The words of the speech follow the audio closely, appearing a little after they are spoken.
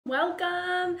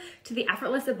Welcome to the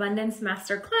Effortless Abundance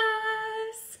Masterclass.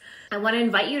 I want to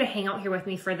invite you to hang out here with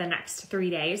me for the next 3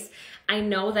 days. I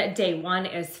know that day one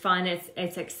is fun.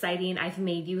 It's exciting. I've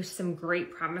made you some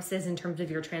great promises in terms of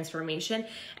your transformation.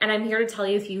 And I'm here to tell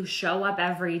you, if you show up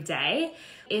every day,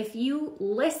 if you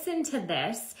listen to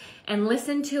this and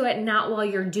listen to it not while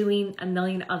you're doing a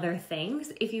million other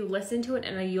things, if you listen to it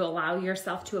and you allow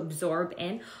yourself to absorb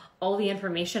in all the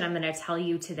information I'm going to tell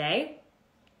you today,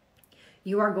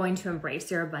 you are going to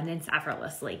embrace your abundance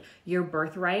effortlessly. Your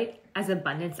birthright as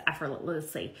abundance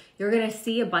effortlessly. You're going to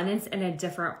see abundance in a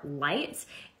different light,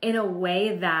 in a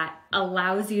way that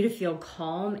allows you to feel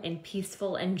calm and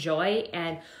peaceful and joy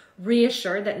and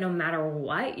reassured that no matter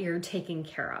what, you're taken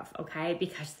care of, okay?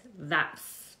 Because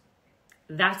that's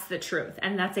the truth.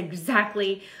 And that's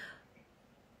exactly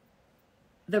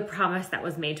the promise that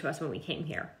was made to us when we came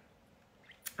here.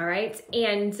 All right?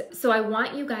 And so I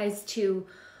want you guys to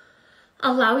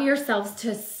allow yourselves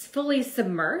to fully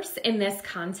submerge in this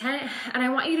content, and I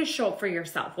want you to show up for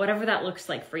yourself, whatever that looks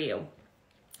like for you.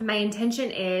 My intention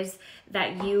is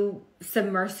that you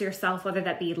submerge yourself, whether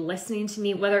that be listening to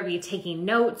me, whether it be taking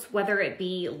notes, whether it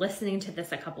be listening to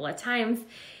this a couple of times,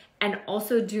 and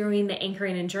also doing the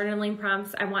anchoring and journaling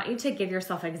prompts. I want you to give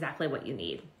yourself exactly what you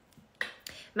need.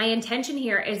 My intention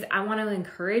here is I want to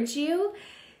encourage you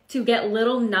to get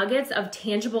little nuggets of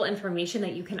tangible information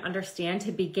that you can understand,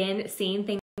 to begin seeing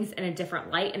things in a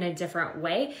different light, in a different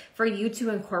way, for you to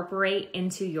incorporate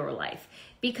into your life.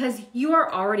 Because you are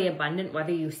already abundant,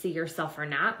 whether you see yourself or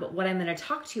not. But what I'm going to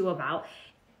talk to you about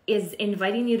is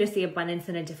inviting you to see abundance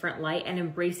in a different light and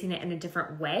embracing it in a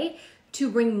different way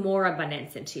to bring more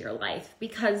abundance into your life.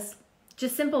 Because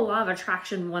just simple law of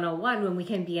attraction 101, when we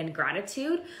can be in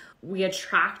gratitude, we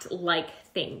attract like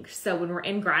things. So when we're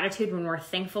in gratitude, when we're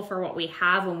thankful for what we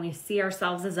have, when we see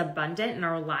ourselves as abundant in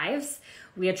our lives,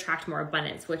 we attract more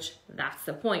abundance, which that's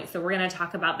the point. So we're going to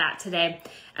talk about that today,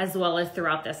 as well as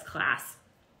throughout this class.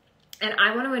 And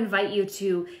I want to invite you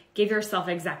to give yourself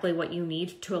exactly what you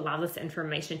need to allow this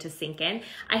information to sink in.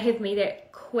 I have made it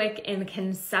quick and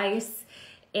concise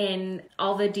in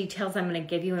all the details I'm going to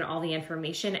give you and all the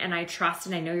information. And I trust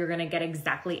and I know you're going to get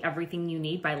exactly everything you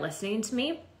need by listening to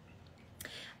me.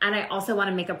 And I also want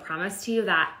to make a promise to you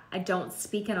that I don't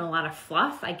speak in a lot of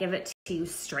fluff. I give it to you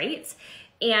straight.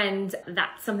 And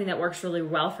that's something that works really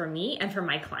well for me and for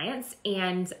my clients.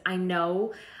 And I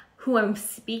know who I'm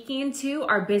speaking to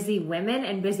are busy women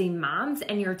and busy moms,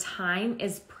 and your time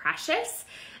is precious.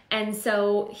 And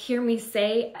so hear me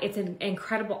say, it's an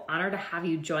incredible honor to have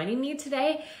you joining me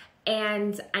today.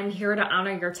 And I'm here to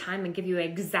honor your time and give you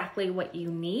exactly what you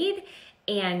need,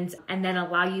 and then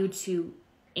allow you to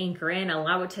anchor in,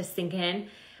 allow it to sink in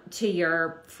to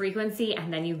your frequency,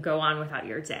 and then you go on without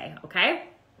your day, okay?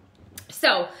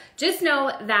 So just know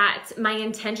that my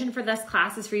intention for this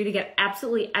class is for you to get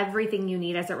absolutely everything you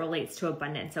need as it relates to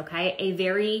abundance, okay?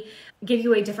 Give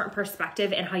you a different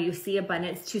perspective in how you see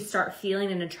abundance, to start feeling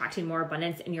and attracting more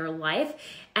abundance in your life.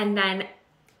 And then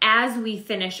as we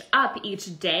finish up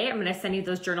each day, I'm going to send you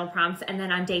those journal prompts. And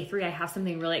then on day 3, I have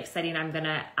something really exciting I'm going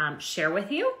to share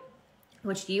with you,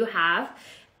 which you have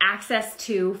access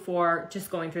to for just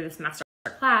going through this master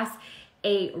class,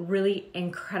 a really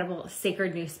incredible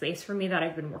sacred new space for me that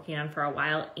I've been working on for a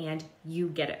while, and you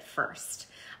get it first.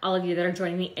 All of you that are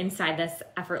joining me inside this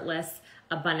Effortless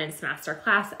Abundance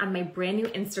Masterclass on my brand new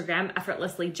Instagram,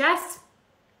 Effortlessly Jess.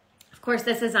 Of course,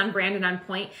 this is on brand and on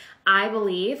point. I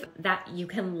believe that you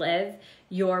can live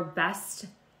your best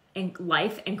in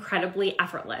life incredibly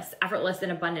effortless. Effortless in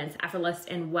abundance, effortless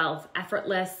in wealth,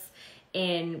 effortless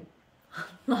in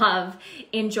love,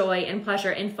 in joy, in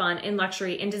pleasure, in fun, in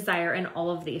luxury, in desire, and all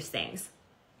of these things.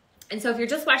 And so if you're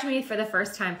just watching me for the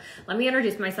first time, let me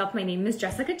introduce myself. My name is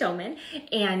Jessica Doman,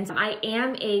 and I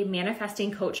am a manifesting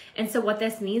coach. And so what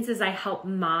this means is I help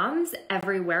moms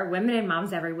everywhere, women and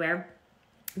moms everywhere,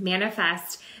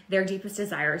 manifest their deepest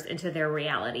desires into their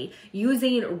reality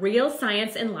using real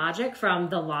science and logic from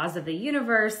the laws of the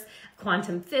universe,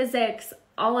 quantum physics,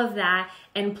 all of that,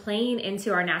 and playing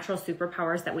into our natural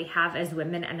superpowers that we have as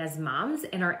women and as moms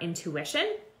in our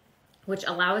intuition, which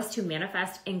allow us to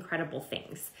manifest incredible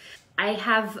things. I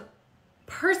have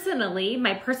personally,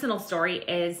 my personal story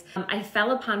is I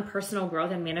fell upon personal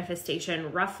growth and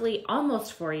manifestation roughly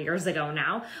almost 4 years ago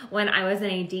now, when I was in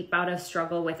a deep bout of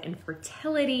struggle with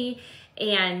infertility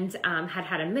and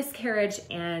had a miscarriage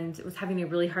and was having a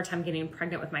really hard time getting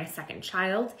pregnant with my second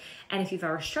child. And if you've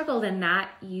ever struggled in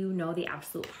that, you know the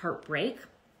absolute heartbreak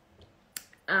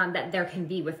that there can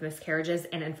be with miscarriages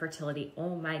and infertility.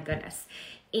 Oh my goodness.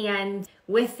 And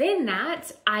within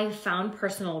that, I found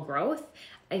personal growth.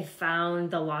 I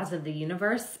found the laws of the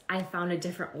universe. I found a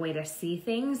different way to see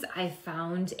things. I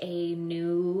found a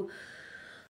new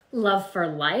love for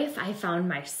life. I found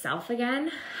myself again.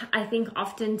 I think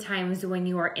oftentimes when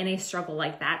you are in a struggle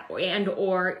like that,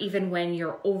 or even when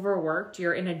you're overworked,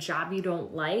 you're in a job you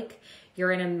don't like,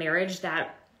 you're in a marriage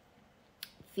that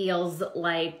feels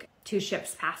like two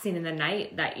ships passing in the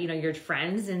night, that, you're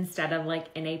friends instead of like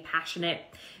in a passionate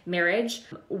marriage,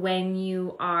 when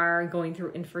you are going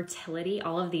through infertility,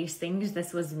 all of these things,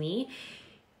 this was me.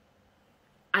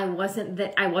 I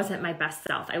wasn't my best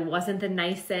self. I wasn't the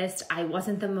nicest. I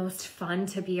wasn't the most fun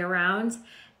to be around.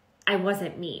 I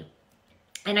wasn't me.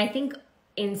 And I think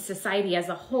in society as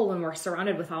a whole, when we're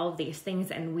surrounded with all of these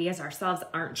things and we as ourselves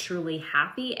aren't truly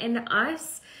happy in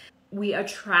us, we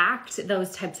attract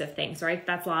those types of things, right?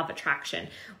 That's law of attraction.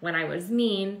 When I was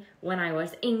mean, when I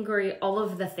was angry, all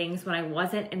of the things, when I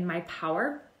wasn't in my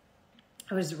power,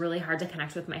 it was really hard to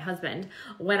connect with my husband.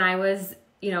 When I was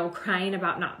crying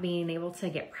about not being able to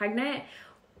get pregnant,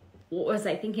 what was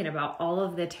I thinking about? All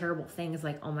of the terrible things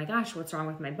like, oh my gosh, what's wrong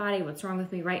with my body? What's wrong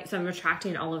with me, right? So I'm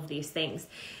attracting all of these things.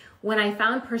 When I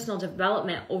found personal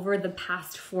development over the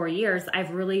past 4 years,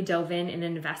 I've really dove in and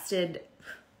invested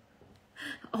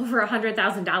over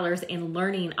 $100,000 in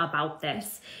learning about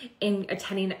this, in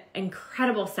attending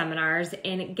incredible seminars,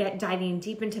 in diving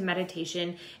deep into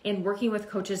meditation, in working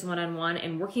with coaches one-on-one,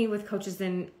 and working with coaches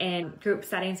in group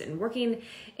settings, and working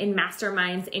in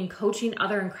masterminds, in coaching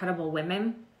other incredible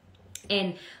women,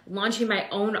 and launching my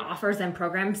own offers and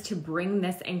programs to bring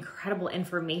this incredible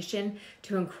information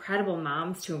to incredible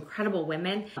moms, to incredible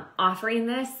women, offering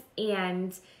this.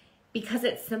 And because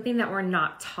it's something that we're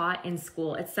not taught in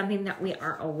school. It's something that we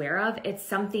aren't aware of. It's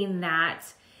something that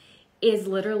is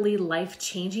literally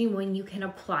life-changing when you can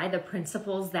apply the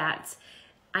principles that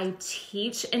I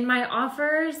teach in my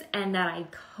offers and that I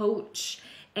coach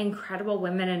incredible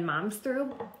women and moms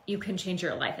through. You can change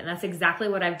your life. And that's exactly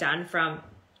what I've done from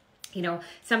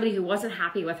somebody who wasn't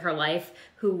happy with her life,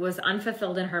 who was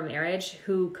unfulfilled in her marriage,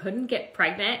 who couldn't get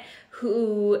pregnant,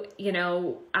 who,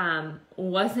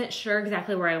 wasn't sure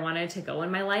exactly where I wanted to go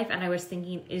in my life. And I was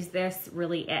thinking, is this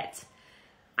really it?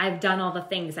 I've done all the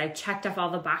things. I've checked off all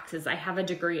the boxes. I have a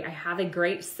degree. I have a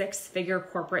great 6-figure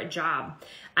corporate job.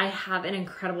 I have an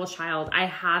incredible child. I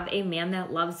have a man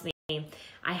that loves me.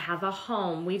 I have a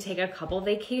home. We take a couple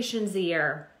vacations a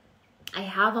year. I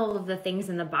have all of the things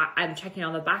in the box. I'm checking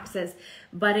all the boxes,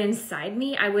 but inside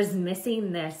me, I was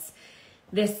missing this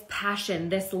passion,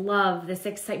 this love, this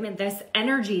excitement, this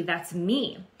energy. That's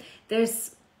me.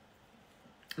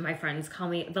 My friends call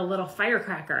me the little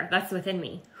firecracker that's within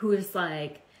me, who is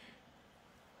like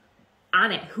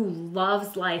on it, who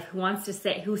loves life, who wants to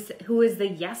say, who is the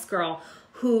yes girl,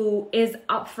 who is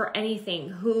up for anything,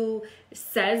 who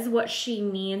says what she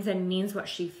means and means what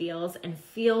she feels and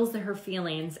feels her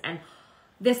feelings. And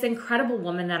this incredible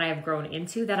woman that I've grown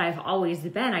into, that I've always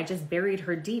been, I just buried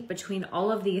her deep between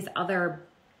all of these other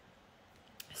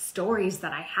stories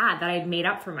that I had, that I'd made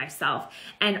up for myself,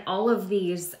 and all of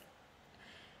these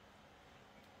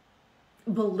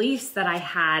beliefs that I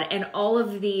had, and all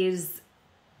of these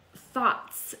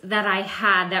thoughts that I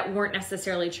had that weren't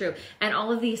necessarily true, and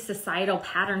all of these societal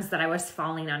patterns that I was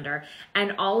falling under,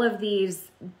 and all of this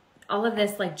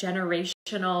like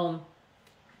generational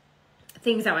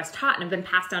things I was taught and have been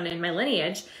passed down in my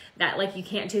lineage, that like, you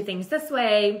can't do things this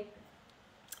way.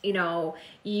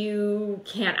 You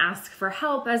can't ask for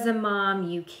help as a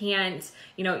mom. You can't,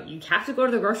 you have to go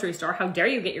to the grocery store. How dare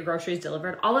you get your groceries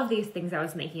delivered? All of these things I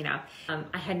was making up.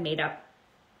 I had made up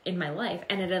in my life,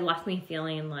 and it had left me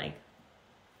feeling like,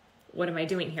 what am I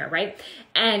doing here? Right.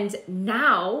 And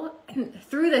now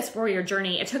through this 4-year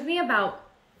journey, it took me about,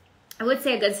 I would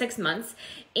say, a good 6 months.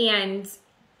 And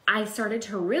I started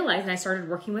to realize, and I started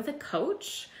working with a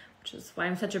coach, which is why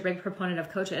I'm such a big proponent of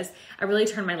coaches. I really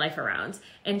turned my life around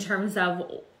in terms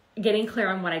of getting clear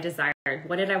on what I desired.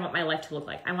 What did I want my life to look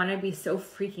like? I wanted to be so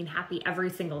freaking happy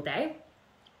every single day.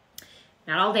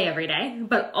 Not all day, every day,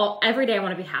 but every day I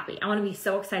want to be happy. I want to be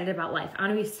so excited about life. I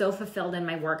want to be so fulfilled in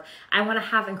my work. I want to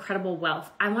have incredible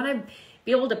wealth. I want to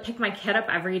be able to pick my kid up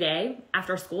every day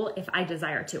after school if I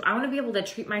desire to. I want to be able to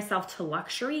treat myself to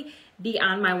luxury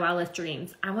beyond my wildest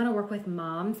dreams. I want to work with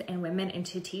moms and women and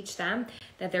to teach them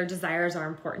that their desires are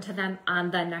important to them on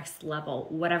the next level,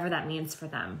 whatever that means for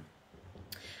them.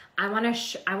 I want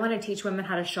to teach women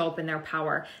how to show up in their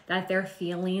power, that their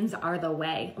feelings are the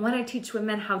way. I want to teach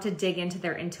women how to dig into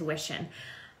their intuition.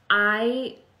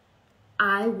 I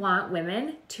want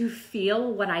women to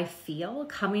feel what I feel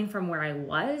coming from where I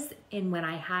was and when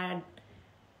I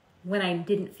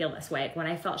didn't feel this way, when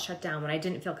I felt shut down, when I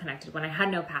didn't feel connected, when I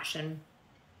had no passion.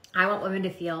 I want women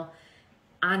to feel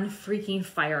on freaking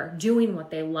fire, doing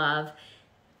what they love,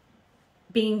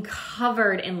 being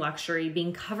covered in luxury,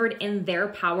 being covered in their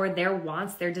power, their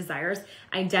wants, their desires,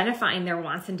 identifying their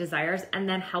wants and desires, and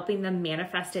then helping them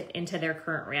manifest it into their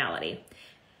current reality.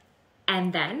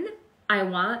 And then I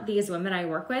want these women I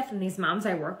work with and these moms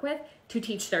I work with to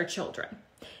teach their children,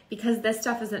 because this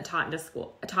stuff isn't taught in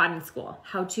school,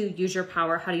 how to use your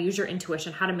power, how to use your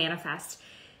intuition, how to manifest.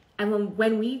 And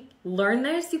when we learn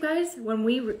this, you guys, when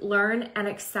we learn and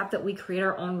accept that we create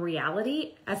our own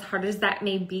reality, as hard as that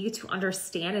may be to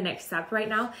understand and accept right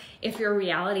now, if your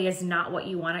reality is not what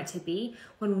you want it to be,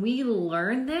 when we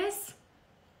learn this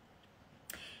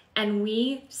and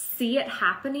we see it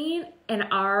happening in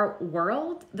our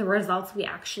world, the results we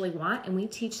actually want, and we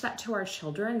teach that to our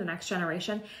children, the next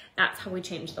generation, that's how we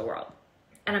change the world.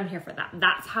 And I'm here for that.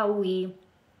 That's how we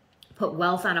put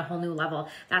wealth on a whole new level.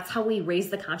 That's how we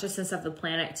raise the consciousness of the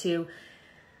planet to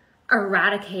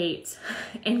eradicate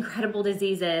incredible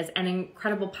diseases and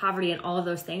incredible poverty and all of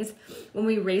those things. When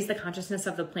we raise the consciousness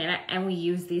of the planet and we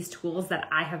use these tools that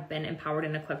I have been empowered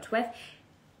and equipped with.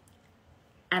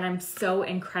 And I'm so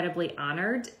incredibly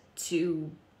honored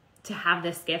to have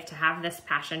this gift, to have this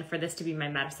passion, for this to be my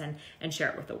medicine and share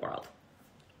it with the world.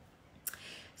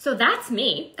 So that's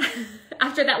me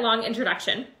after that long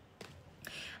introduction.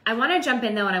 I want to jump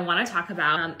in though, and I want to talk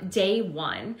about day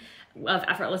 1 of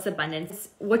Effortless Abundance.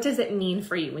 What does it mean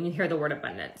for you when you hear the word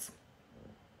abundance?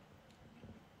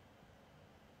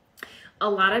 A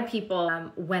lot of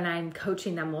people, when I'm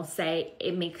coaching them, will say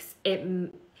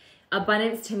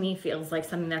abundance to me feels like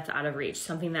something that's out of reach,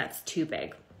 something that's too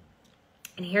big.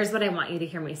 And here's what I want you to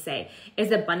hear me say,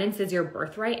 is abundance is your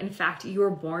birthright. In fact, you were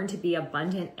born to be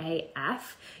abundant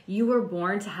AF. You were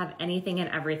born to have anything and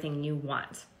everything you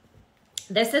want.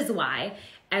 This is why,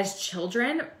 as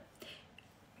children,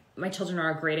 my children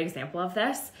are a great example of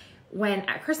this. When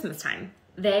at Christmas time,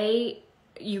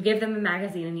 you give them a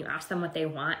magazine and you ask them what they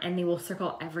want, and they will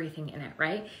circle everything in it,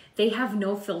 right? They have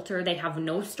no filter. They have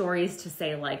no stories to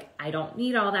say like, I don't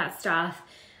need all that stuff.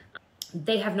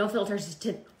 They have no filters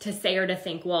to say or to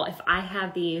think, well, if I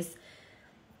have these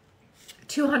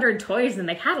 200 toys in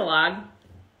the catalog,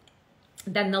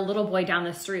 then the little boy down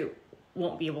the street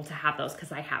won't be able to have those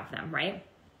because I have them, right?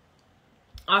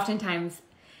 Oftentimes,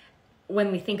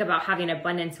 when we think about having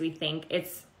abundance, we think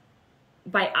it's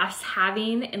by us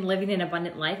having and living an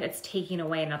abundant life, it's taking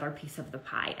away another piece of the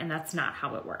pie, and that's not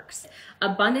how it works.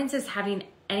 Abundance is having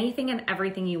anything and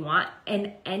everything you want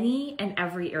in any and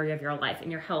every area of your life,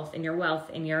 in your health, in your wealth,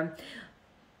 in your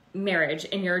marriage,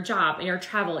 in your job, in your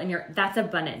travel, that's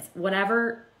abundance.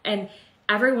 Whatever, and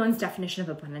everyone's definition of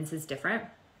abundance is different.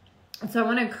 So I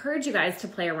want to encourage you guys to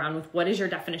play around with what is your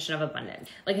definition of abundance.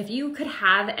 Like if you could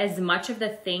have as much of the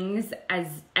things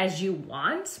as you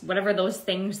want, whatever those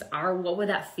things are, what would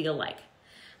that feel like?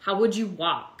 How would you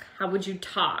walk? How would you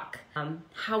talk?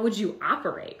 How would you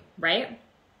operate, right?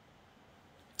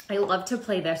 I love to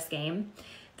play this game.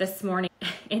 This morning,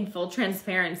 in full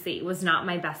transparency, was not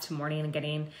my best morning in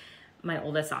getting my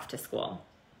oldest off to school.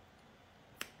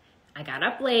 I got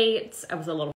up late. I was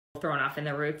a little thrown off in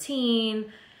the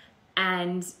routine.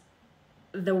 And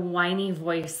the whiny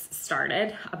voice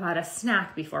started about a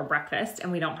snack before breakfast,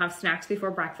 and we don't have snacks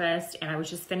before breakfast. And I was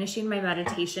just finishing my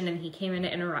meditation, and he came in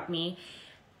to interrupt me.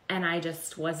 And I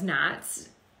just was not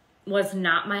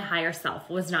my higher self,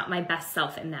 was not my best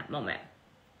self in that moment.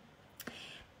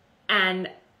 And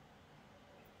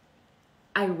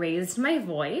I raised my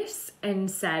voice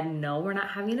and said, no, we're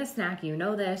not having a snack. You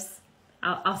know this.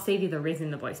 I'll save you the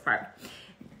raising the voice part.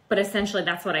 But essentially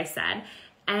that's what I said.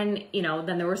 And,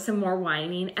 then there was some more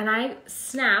whining, and I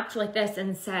snapped like this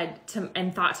and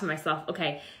thought to myself,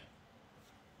 okay,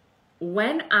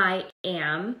 when I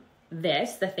am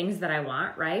this, the things that I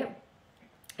want, right?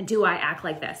 Do I act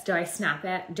like this? Do I snap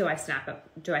it? Do I snap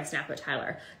it? Do I snap at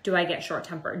Tyler? Do I get short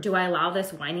tempered? Do I allow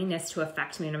this whininess to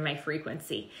affect me and my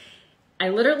frequency? I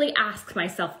literally ask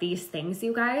myself these things,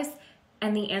 you guys,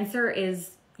 and the answer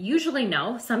is usually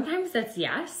no. Sometimes it's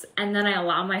yes. And then I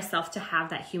allow myself to have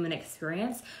that human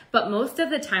experience. But most of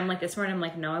the time, like this morning, I'm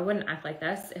like, no, I wouldn't act like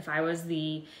this. If I was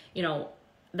the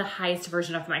highest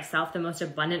version of myself, the most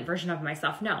abundant version of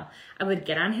myself, no. I would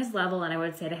get on his level and I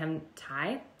would say to him,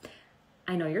 Ty,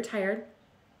 I know you're tired.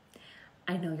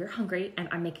 I know you're hungry, and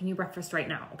I'm making you breakfast right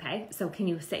now, okay? So can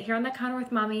you sit here on the counter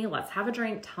with mommy? Let's have a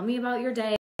drink. Tell me about your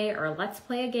day. Or let's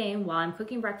play a game while I'm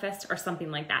cooking breakfast or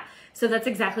something like that. So that's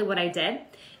exactly what I did.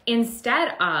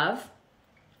 Instead of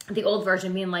the old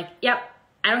version being like, yep,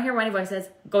 I don't hear whiny voices,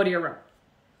 go to your room.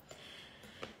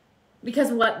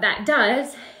 Because what that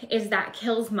does is that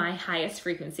kills my highest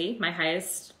frequency,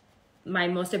 my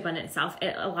most abundant self.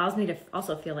 It allows me to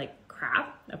also feel like crap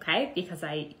crap, okay, because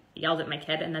I yelled at my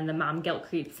kid, and then the mom guilt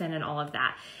creeps in and all of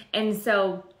that. And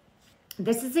so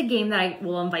this is a game that I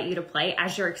will invite you to play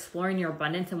as you're exploring your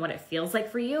abundance, and what it feels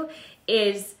like for you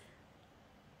is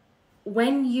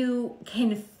when you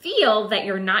can feel that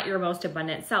you're not your most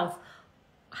abundant self.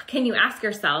 Can you ask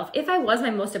yourself, if I was my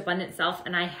most abundant self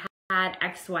and I had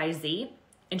XYZ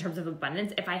in terms of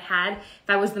abundance, if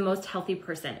I was the most healthy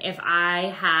person, if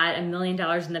I had $1 million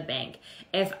in the bank,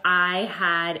 if I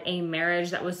had a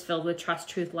marriage that was filled with trust,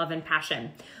 truth, love, and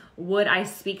passion, would I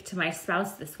speak to my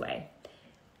spouse this way?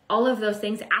 All of those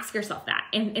things, ask yourself that.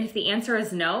 And if the answer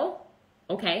is no,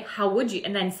 okay, how would you?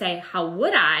 And then say, how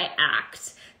would I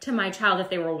act to my child if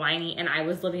they were whiny and I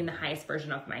was living the highest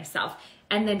version of myself?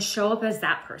 And then show up as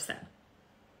that person.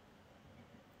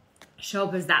 Show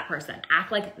up as that person.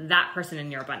 Act like that person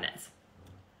in your abundance.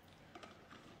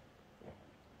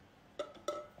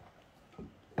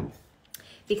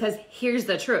 Because here's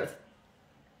the truth.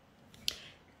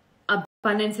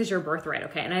 Abundance is your birthright,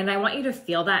 okay? And I want you to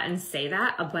feel that and say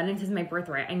that. Abundance is my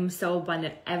birthright. I'm so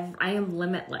abundant. I am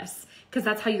limitless, because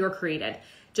that's how you were created.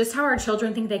 Just how our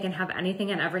children think they can have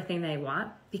anything and everything they want,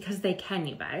 because they can,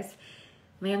 you guys.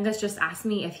 My youngest just asked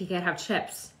me if he could have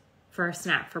chips for a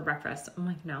snack for breakfast. I'm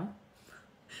like, no.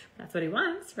 That's what he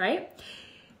wants, right?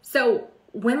 So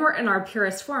when we're in our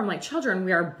purest form, like children,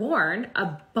 we are born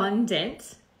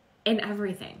abundant in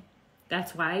everything.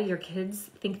 That's why your kids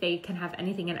think they can have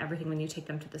anything and everything when you take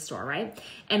them to the store, right?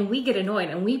 And we get annoyed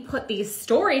and we put these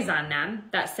stories on them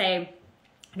that say,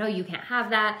 no, you can't have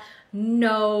that.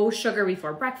 No sugar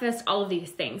before breakfast, all of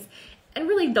these things. And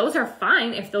really, those are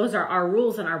fine if those are our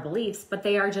rules and our beliefs, but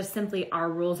they are just simply our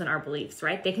rules and our beliefs,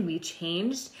 right? They can be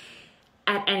changed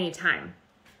at any time.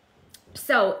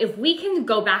 So if we can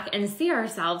go back and see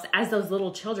ourselves as those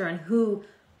little children who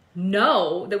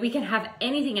know that we can have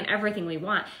anything and everything we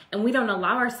want, and we don't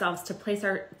allow ourselves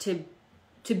to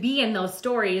to be in those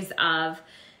stories of,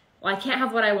 well, I can't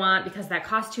have what I want because that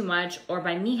costs too much, or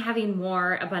by me having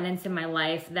more abundance in my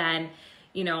life, then,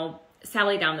 you know,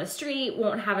 Sally down the street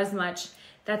won't have as much.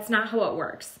 That's not how it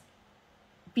works.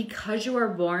 Because you are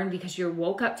born, because you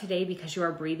woke up today, because you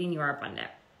are breathing, you are abundant.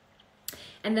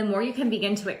 And the more you can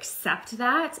begin to accept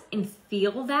that and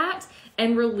feel that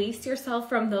and release yourself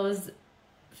from those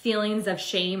feelings of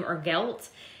shame or guilt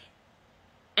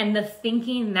and the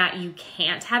thinking that you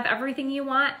can't have everything you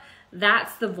want,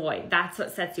 that's the void. That's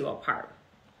what sets you apart.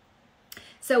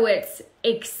 So it's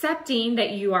accepting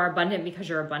that you are abundant because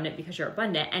you're abundant because you're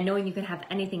abundant, and knowing you can have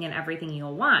anything and everything you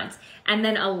want, and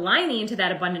then aligning to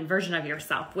that abundant version of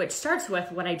yourself, which starts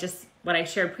with what I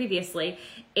shared previously,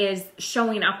 is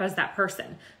showing up as that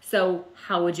person. So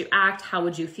how would you act? How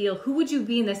would you feel? Who would you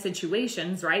be in the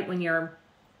situations, right? When you're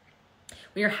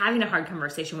having a hard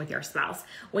conversation with your spouse,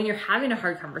 when you're having a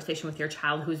hard conversation with your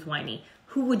child who's whiny,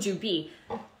 who would you be?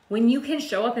 When you can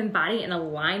show up, embody, and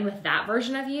align with that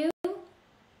version of you,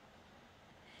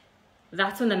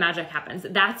 that's when the magic happens.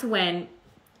 That's when,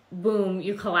 boom,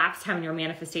 you collapse time and your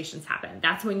manifestations happen.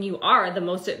 That's when you are the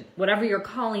most, whatever you're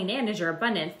calling in is your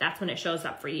abundance. That's when it shows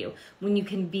up for you. When you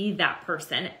can be that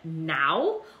person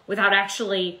now without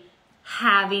actually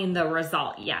having the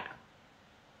result yet.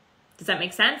 Does that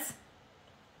make sense?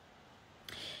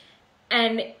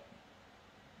 And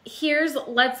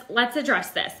let's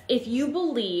address this. If you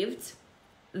believed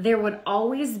there would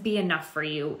always be enough for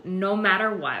you, no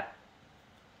matter what,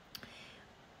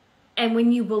 and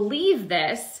when you believe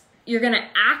this, you're going to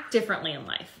act differently in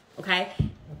life, okay?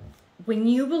 When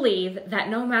you believe that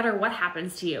no matter what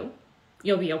happens to you,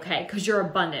 you'll be okay because you're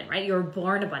abundant, right? You're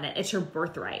born abundant. It's your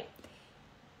birthright.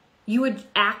 You would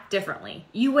act differently.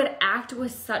 You would act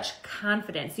with such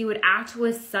confidence. You would act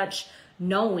with such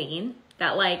knowing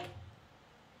that, like,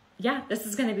 yeah, this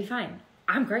is going to be fine.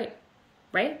 I'm great,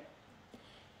 right?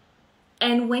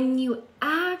 And when you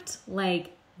act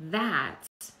like that,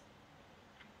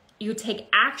 you take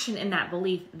action in that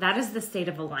belief, that is the state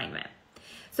of alignment.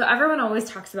 So everyone always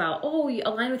talks about, oh, you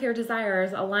align with your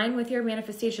desires, align with your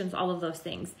manifestations, all of those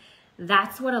things.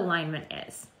 That's what alignment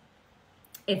is.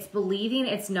 It's believing,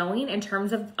 it's knowing in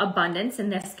terms of abundance in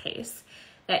this case,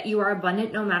 that you are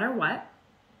abundant no matter what.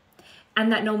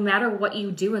 And that no matter what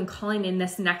you do in calling in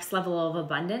this next level of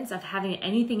abundance, of having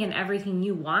anything and everything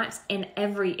you want in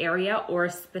every area or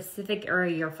a specific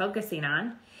area you're focusing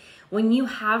on, when you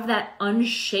have that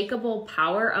unshakable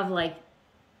power of like,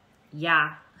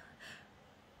 yeah,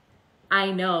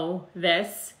 I know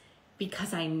this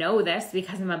because I know this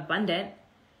because I'm abundant,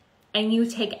 and you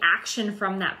take action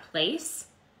from that place.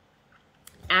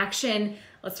 Action,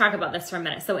 let's talk about this for a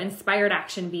minute. So inspired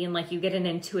action being like you get an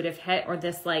intuitive hit or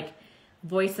this like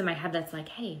voice in my head that's like,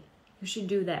 hey, you should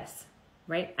do this,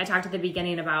 right? I talked at the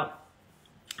beginning about,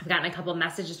 I've gotten a couple of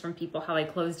messages from people how I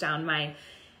closed down my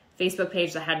Facebook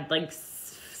page that had like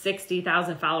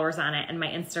 60,000 followers on it and my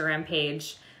Instagram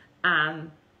page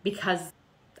because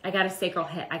I got a sacral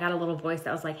hit. I got a little voice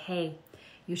that was like, hey,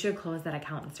 you should close that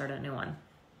account and start a new one.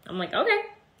 I'm like, okay.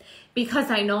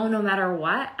 Because I know no matter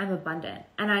what, I'm abundant.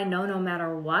 And I know no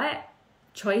matter what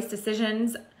choice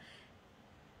decisions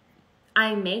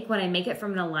I make, when I make it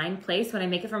from an aligned place, when I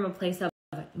make it from a place of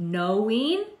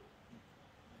knowing,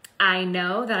 I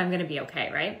know that I'm going to be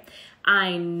okay, right?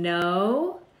 I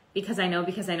know because I know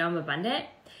I'm abundant,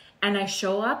 and I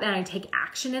show up and I take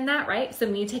action in that, right? So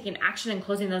me taking action and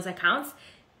closing those accounts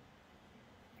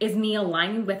is me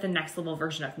aligning with the next level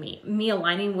version of me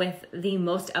aligning with the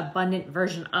most abundant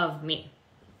version of me.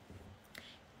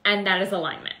 And that is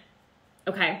alignment.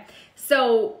 Okay.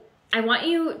 So I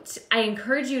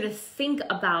encourage you to think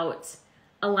about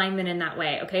alignment in that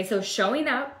way. Okay. So showing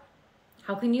up,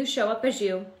 how can you show up as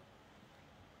you,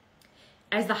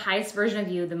 as the highest version of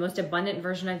you, the most abundant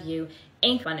version of you,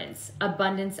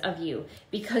 abundance of you,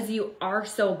 because you are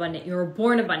so abundant. You were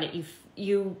born abundant.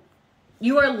 You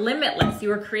are limitless. You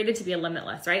were created to be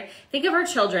limitless, right? Think of our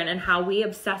children and how we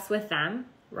obsess with them,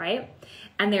 right?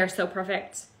 And they are so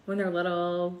perfect when they're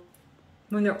little,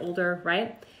 when they're older,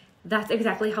 right? That's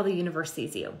exactly how the universe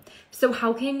sees you. So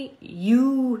how can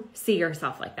you see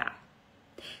yourself like that?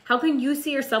 How can you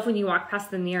see yourself when you walk past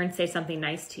the mirror and say something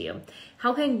nice to you?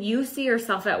 How can you see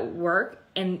yourself at work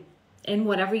and in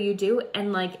whatever you do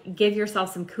and like give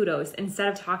yourself some kudos instead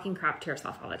of talking crap to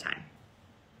yourself all the time?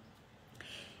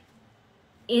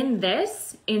 In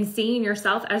seeing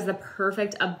yourself as the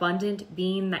perfect, abundant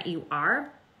being that you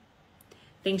are,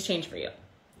 things change for you.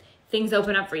 Things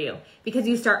open up for you because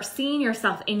you start seeing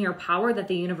yourself in your power that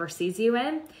the universe sees you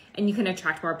in, and you can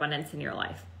attract more abundance in your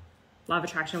life. Law of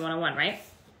Attraction 101, right?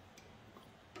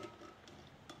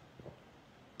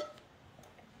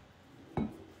 All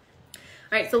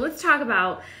right, so let's talk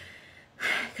about,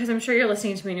 because I'm sure you're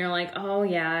listening to me and you're like, oh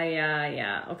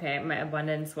yeah, okay, my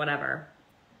abundance, whatever.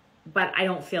 But I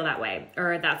don't feel that way,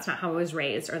 or that's not how I was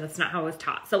raised, or that's not how I was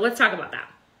taught. So let's talk about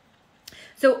that.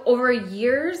 So over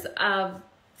years of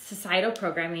societal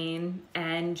programming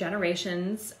and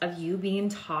generations of you being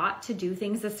taught to do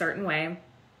things a certain way,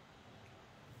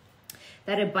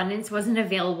 that abundance wasn't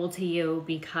available to you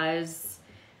because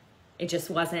it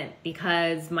just wasn't,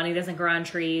 because money doesn't grow on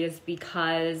trees,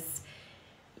 because,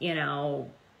 you know,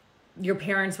 your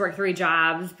parents worked 3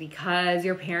 jobs, because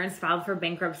your parents filed for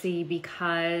bankruptcy,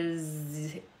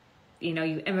 because, you know,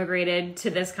 you immigrated to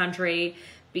this country,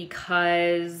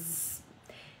 because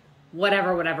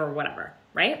whatever,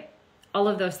 right? All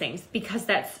of those things, because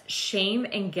that's shame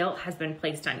and guilt has been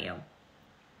placed on you.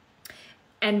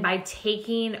 And by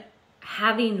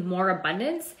having more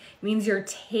abundance means you're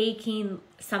taking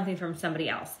something from somebody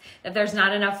else, that there's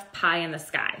not enough pie in the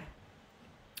sky.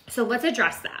 So let's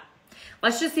address that.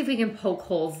 Let's just see if we can poke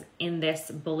holes in this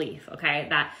belief, okay?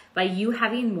 That by you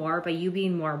having more, by you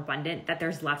being more abundant, that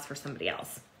there's less for somebody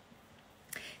else.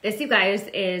 This, you guys,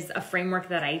 is a framework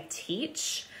that I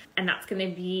teach, and that's going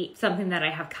to be something that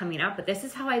I have coming up. But this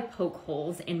is how I poke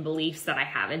holes in beliefs that I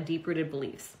have, in deep-rooted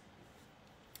beliefs.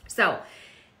 So,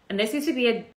 and this used to be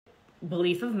a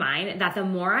belief of mine, that the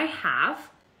more I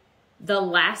have, the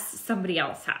less somebody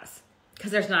else has, because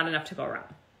there's not enough to go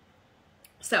around.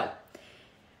 So,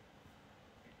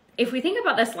 if we think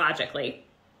about this logically,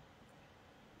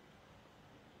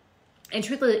 and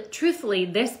truthfully,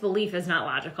 this belief is not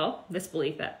logical. This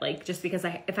belief that like, just because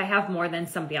if I have more, then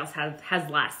somebody else has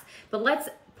less. But let's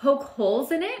poke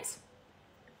holes in it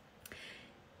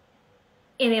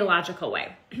in a logical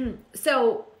way.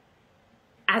 So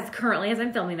as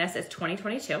I'm filming this, it's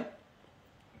 2022.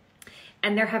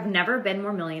 And there have never been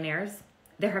more millionaires.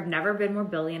 There have never been more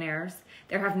billionaires.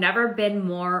 There have never been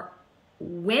more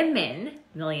women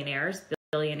millionaires,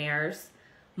 billionaires,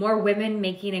 more women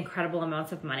making incredible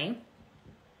amounts of money.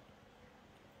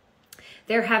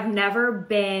 There have never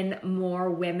been more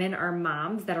women or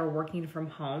moms that are working from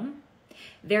home.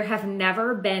 There have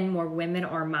never been more women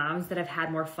or moms that have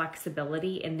had more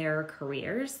flexibility in their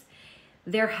careers.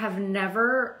 There has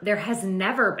never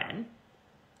been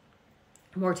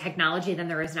more technology than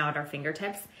there is now at our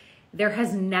fingertips. There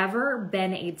has never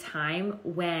been a time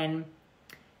when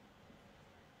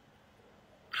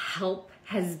help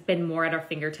has been more at our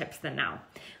fingertips than now.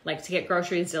 Like to get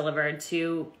groceries delivered,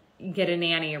 to get a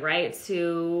nanny, right?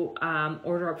 To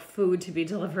order up food to be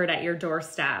delivered at your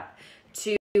doorstep.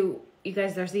 To, you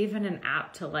guys, there's even an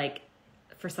app to like,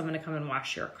 for someone to come and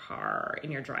wash your car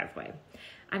in your driveway.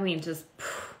 I mean, just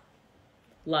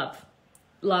love,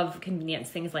 convenience,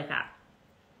 things like that.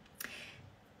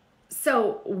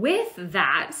 So with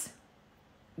that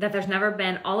there's never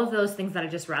been all of those things that I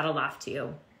just rattled off to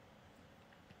you,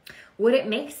 would it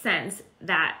make sense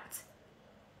that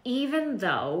even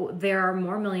though there are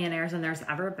more millionaires than there's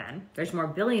ever been, there's more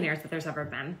billionaires than there's ever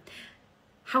been,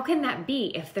 how can that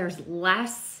be if there's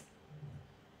less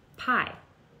pie?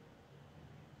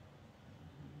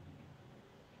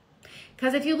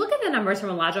 Because if you look at the numbers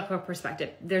from a logical perspective,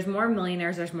 there's more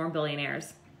millionaires, there's more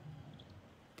billionaires.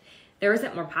 There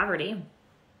isn't more poverty.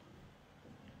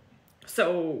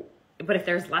 So, but if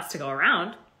there's less to go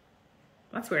around,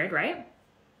 that's weird, right?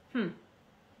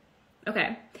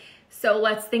 Okay. So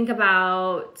let's think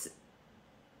about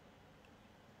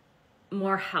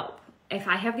more help. If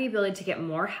I have the ability to get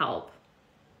more help,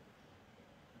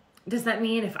 does that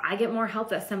mean if I get more help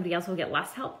that somebody else will get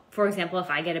less help? For example,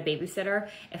 if I get a babysitter,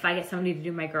 if I get somebody to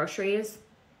do my groceries,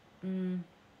 no,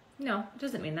 it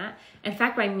doesn't mean that. In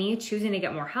fact, by me choosing to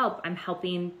get more help, I'm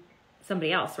helping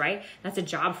somebody else, right? That's a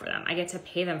job for them. I get to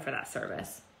pay them for that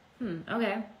service.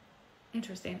 Okay.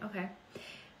 Interesting. Okay.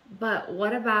 But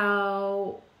what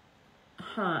about,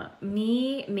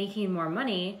 me making more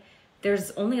money?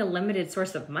 There's only a limited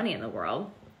source of money in the world.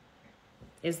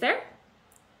 Is there?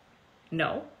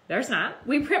 No, there's not.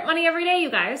 We print money every day, you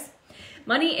guys.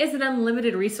 Money is an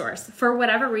unlimited resource. For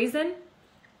whatever reason,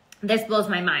 this blows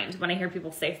my mind when I hear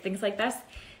people say things like this.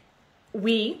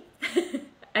 We,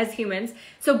 as humans,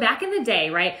 so back in the day,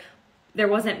 right, there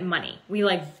wasn't money. We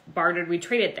bartered, we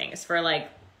traded things for I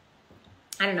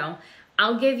don't know,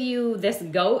 I'll give you this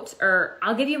goat, or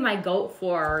I'll give you my goat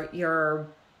for your,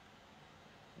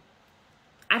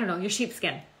 I don't know, your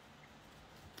sheepskin.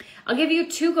 I'll give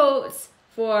you 2 goats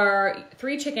for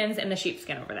 3 chickens and the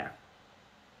sheepskin over there.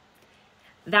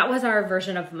 That was our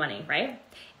version of money, right?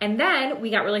 And then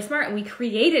we got really smart and we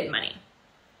created money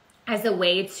as a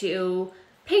way to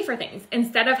pay for things.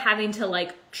 Instead of having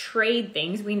to trade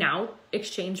things, we now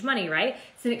exchange money, right?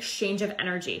 It's an exchange of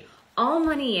energy. All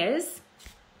money is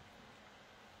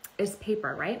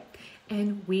paper, right?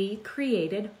 And we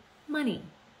created money.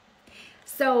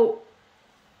 So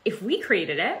if we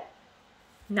created it,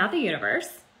 not the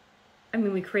universe, I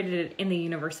mean, we created it in the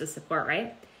universe's support,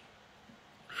 right?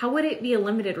 How would it be a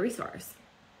limited resource?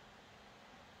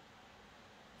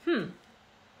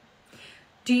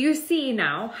 Do you see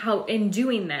now how in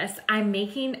doing this, I'm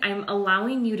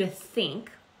allowing you to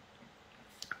think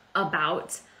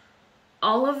about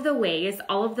all of the ways,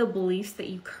 all of the beliefs that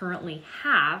you currently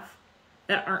have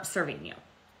that aren't serving you.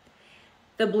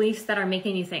 The beliefs that are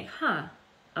making you think,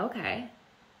 okay,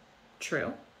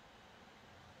 true.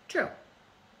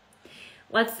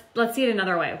 Let's see it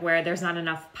another way where there's not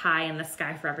enough pie in the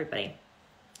sky for everybody.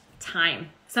 Time.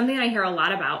 Something I hear a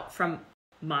lot about from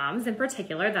moms in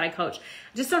particular that I coach.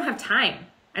 I just don't have time.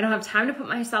 I don't have time to put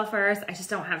myself first. I just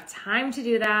don't have time to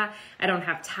do that. I don't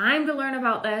have time to learn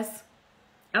about this.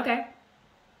 Okay.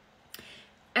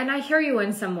 And I hear you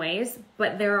in some ways,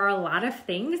 but there are a lot of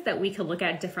things that we could look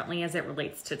at differently as it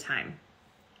relates to time.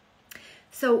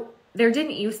 So there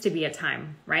didn't used to be a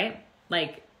time, right?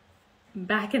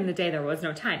 Back in the day, there was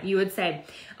no time. You would say,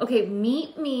 okay,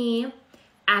 meet me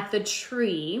at the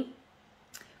tree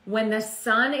when the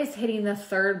sun is hitting the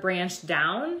 3rd branch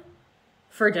down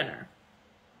for dinner.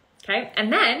 Okay.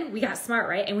 And then we got smart,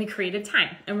 right? And we created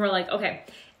time and we're like, okay,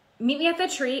 meet me at the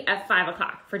tree at 5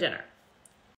 o'clock for dinner.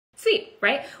 Sweet,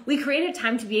 right? We created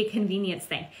time to be a convenience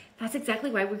thing. That's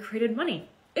exactly why we created money,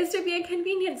 is to be a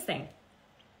convenience thing.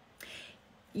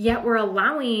 Yet we're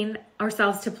allowing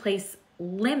ourselves to place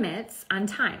limits on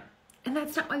time. And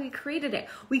that's not why we created it.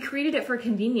 We created it for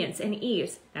convenience and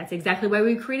ease. That's exactly why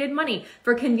we created money,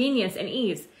 for convenience and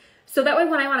ease. So that way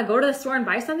when I want to go to the store and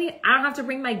buy something, I don't have to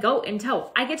bring my goat in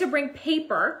tow. I get to bring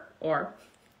paper or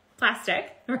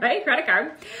plastic, right? Credit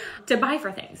card to buy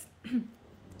for things.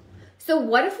 So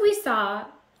what if we saw,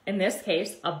 in this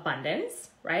case, abundance,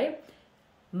 right?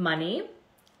 Money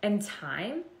and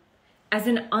time as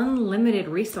an unlimited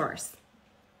resource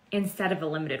instead of a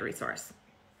limited resource?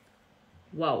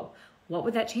 Whoa, what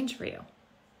would that change for you?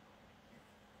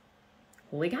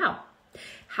 Holy cow.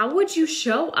 How would you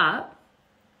show up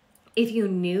if you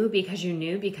knew because you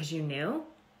knew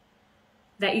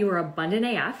that you were abundant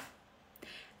AF,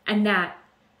 and that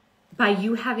by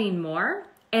you having more,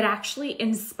 it actually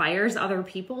inspires other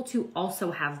people to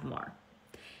also have more?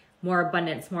 More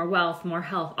abundance, more wealth, more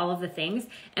health, all of the things.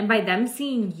 And by them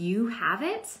seeing you have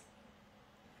it,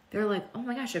 they're like, oh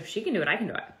my gosh, if she can do it, I can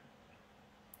do it.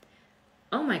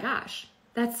 Oh my gosh,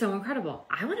 that's so incredible.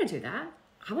 I want to do that.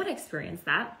 I want to experience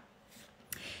that.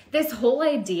 This whole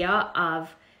idea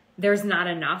of there's not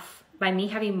enough, by me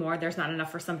having more, there's not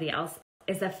enough for somebody else,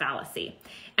 is a fallacy.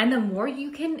 And the more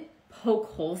you can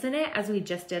poke holes in it, as we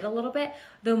just did a little bit,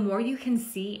 the more you can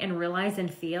see and realize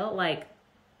and feel like,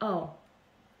 oh,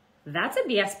 that's a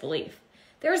BS belief.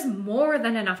 There's more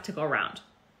than enough to go around.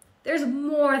 There's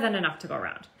more than enough to go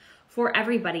around for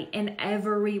everybody in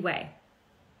every way.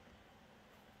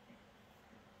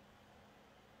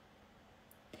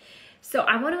 So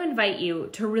I want to invite you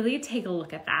to really take a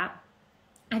look at that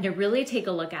and to really take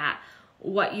a look at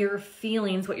what your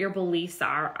feelings, what your beliefs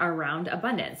are around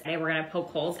abundance. Today we're going to poke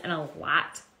holes in a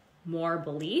lot more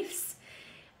beliefs.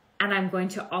 And I'm going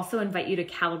to also invite you to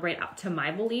calibrate up to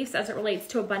my beliefs as it relates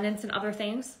to abundance and other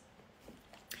things.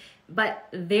 But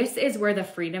this is where the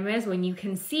freedom is, when you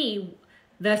can see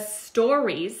the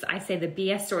stories, I say the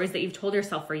BS stories that you've told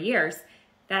yourself for years,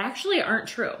 that actually aren't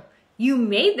true. You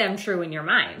made them true in your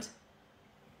mind.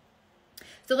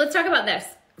 So let's talk about this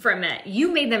for a minute.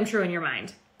 You made them true in your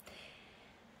mind,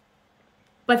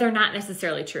 but they're not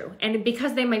necessarily true. And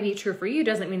because they might be true for you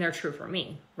doesn't mean they're true for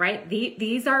me, right?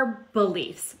 These are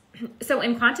beliefs. So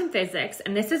in quantum physics,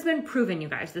 and this has been proven, you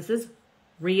guys, this is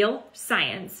real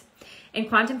science. In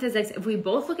quantum physics, if we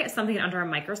both look at something under a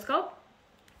microscope,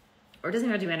 or it doesn't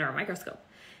have to be under a microscope,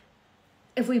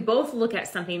 if we both look at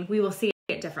something, we will see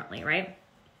it differently, right?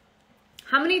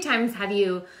 How many times have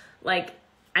you, like,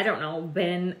 I don't know,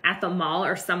 been at the mall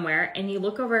or somewhere and you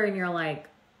look over and you're like,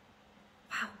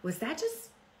 wow, was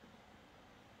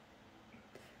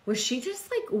she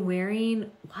just like wearing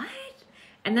what?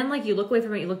 And then like you look away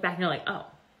from it, you look back and you're like, oh,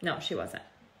 no, she wasn't.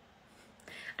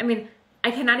 I mean,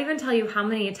 I cannot even tell you how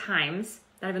many times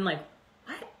that I've been like,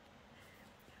 what?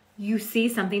 You see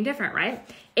something different, right?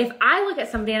 If I look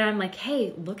at something and I'm like,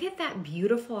 hey, look at that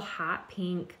beautiful hot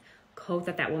pink coat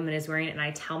that woman is wearing, and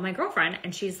I tell my girlfriend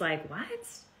and she's like, what?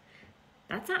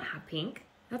 That's not hot pink.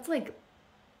 That's like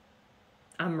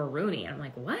a maroony. I'm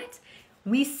like, what?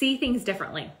 We see things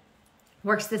differently.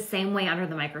 Works the same way under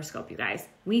the microscope, you guys.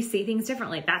 We see things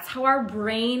differently. That's how our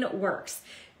brain works.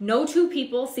 No two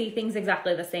people see things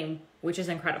exactly the same, which is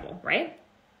incredible, right?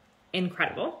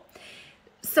 Incredible.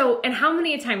 So, and how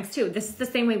many times too, this is the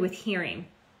same way with hearing,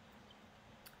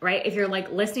 right? If you're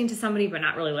like listening to somebody, but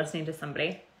not really listening to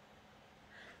somebody.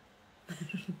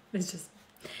 It's just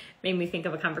made me think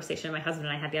of a conversation my husband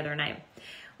and I had the other night,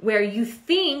 where you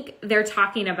think they're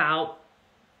talking to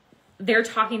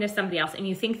somebody else, and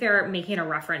you think they're making a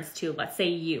reference to, let's say,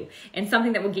 you, and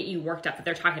something that will get you worked up that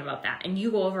they're talking about that. And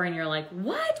you go over and you're like,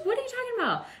 what? What are you talking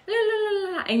about? La, la,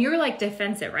 la, la. And you're like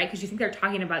defensive, right? Because you think they're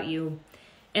talking about you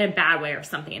in a bad way or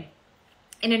something.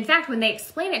 And in fact, when they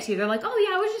explain it to you, they're like, oh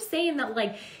yeah, I was just saying that,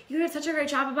 like, you did such a great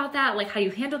job about that, like how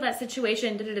you handled that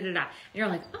situation, da da da da da. And you're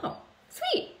like, oh,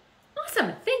 sweet,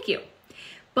 awesome, thank you.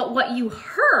 But what you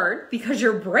heard, because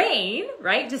your brain,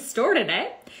 right, distorted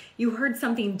it, you heard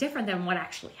something different than what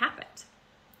actually happened.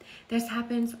 This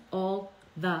happens all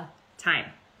the time.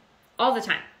 All the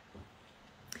time.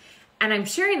 And I'm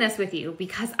sharing this with you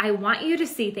because I want you to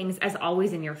see things as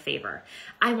always in your favor.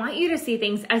 I want you to see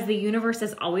things as the universe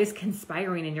is always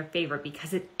conspiring in your favor,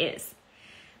 because it is.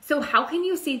 So how can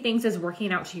you see things as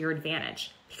working out to your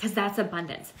advantage? Because that's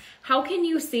abundance. How can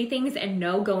you see things and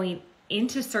know going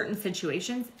into certain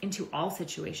situations, into all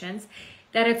situations,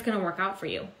 that it's going to work out for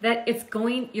you, that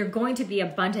you're going to be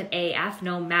abundant AF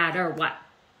no matter what,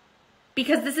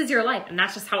 because this is your life and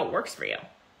that's just how it works for you.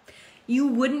 You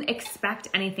wouldn't expect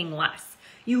anything less.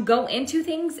 You go into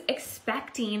things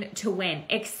expecting to win,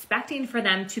 expecting for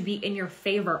them to be in your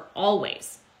favor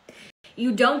always.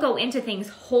 You don't go into things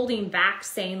holding back,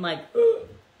 saying like,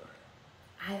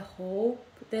 I hope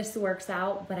this works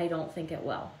out, but I don't think it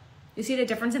will. You see the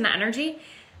difference in the energy?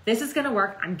 This is going to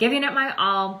work. I'm giving it my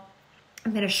all.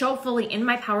 I'm going to show up fully in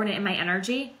my power and in my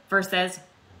energy, versus,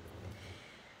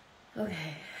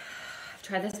 okay, I've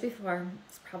tried this before.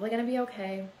 It's probably going to be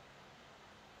okay,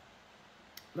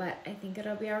 but I think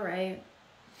it'll be all right.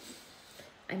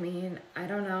 I mean, I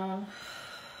don't know.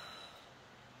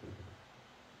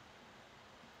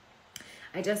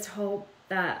 I just hope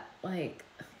that, like,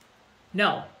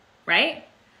 no, right?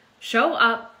 Show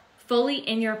up fully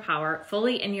in your power,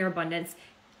 fully in your abundance,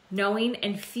 knowing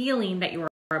and feeling that you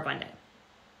are abundant.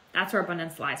 That's where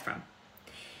abundance lies from.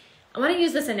 I want to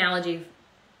use this analogy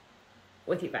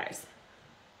with you guys.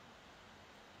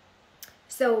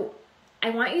 So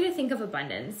I want you to think of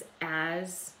abundance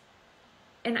as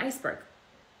an iceberg.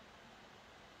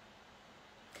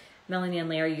 Melanie and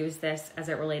Larry used this as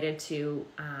it related to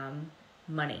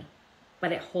money,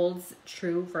 but it holds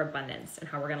true for abundance and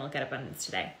how we're going to look at abundance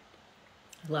today.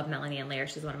 I love Melanie and Larry.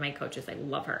 She's one of my coaches. I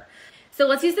love her. So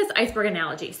let's use this iceberg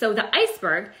analogy. So the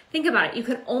iceberg, think about it. You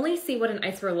can only see what an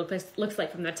iceberg looks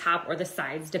like from the top or the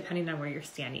sides, depending on where you're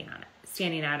standing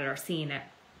at it or seeing it.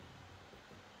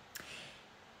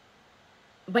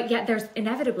 But yet there's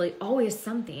inevitably always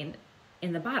something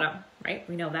in the bottom, right?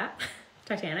 We know that.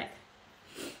 Titanic.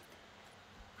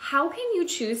 How can you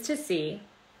choose to see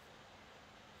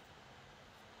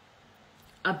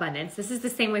abundance? This is the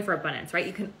same way for abundance, right?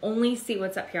 You can only see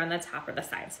what's up here on the top or the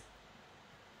sides.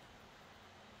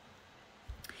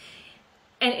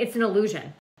 And it's an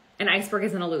illusion. An iceberg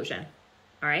is an illusion,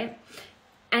 all right?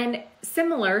 And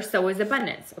similar, so is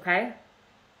abundance, okay?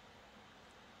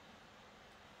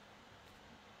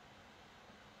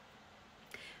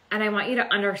 And I want you to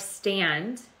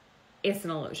understand it's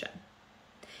an illusion.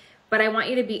 But I want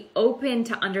you to be open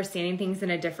to understanding things in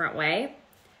a different way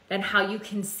than how you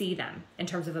can see them in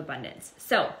terms of abundance.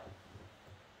 So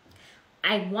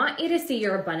I want you to see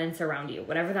your abundance around you,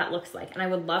 whatever that looks like. And I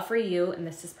would love for you, and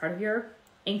this is part of your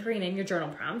anchoring in your journal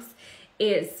prompts,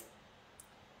 is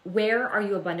where are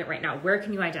you abundant right now? Where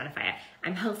can you identify it?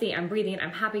 I'm healthy, I'm breathing, I'm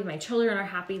happy, my children are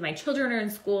happy, my children are in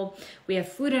school, we have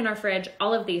food in our fridge,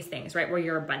 all of these things, right? Where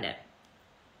you're abundant.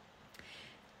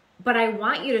 But I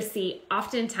want you to see,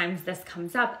 oftentimes this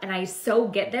comes up, and I so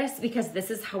get this because this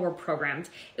is how we're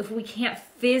programmed. If we can't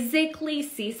physically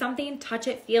see something, touch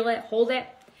it, feel it, hold it,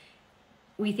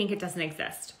 we think it doesn't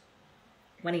exist.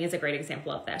 Money is a great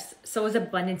example of this. So is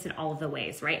abundance in all of the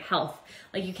ways, right? Health.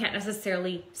 Like you can't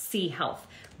necessarily see health,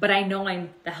 but I know I'm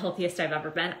the healthiest I've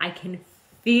ever been. I can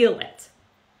feel it.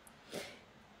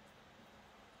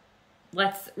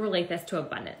 Let's relate this to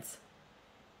abundance.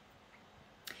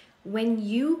 When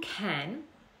you can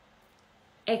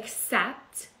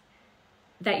accept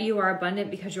that you are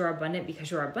abundant because you're abundant because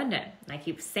you're abundant. And I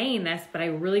keep saying this, but I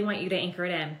really want you to anchor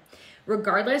it in.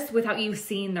 Regardless, without you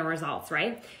seeing the results,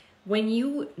 right? When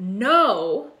you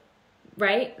know,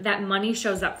 right, that money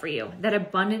shows up for you, that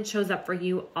abundance shows up for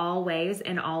you always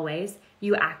and always,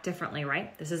 you act differently,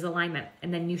 right? This is alignment.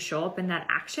 And then you show up in that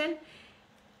action,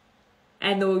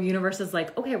 and the universe is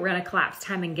like, okay, we're going to collapse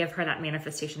time and give her that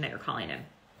manifestation that you're calling in.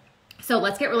 So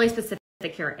let's get really specific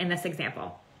here in this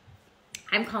example.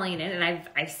 I'm calling in, and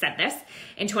I've said this,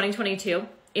 in 2022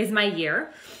 is my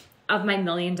year of my $1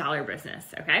 million business,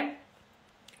 okay?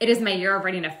 It is my year of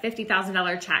writing a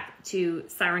 $50,000 check to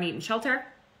Siren Eaton Shelter,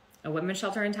 a women's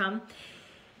shelter in town.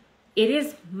 It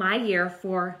is my year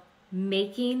for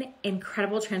making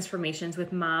incredible transformations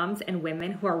with moms and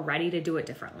women who are ready to do it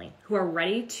differently, who are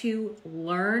ready to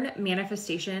learn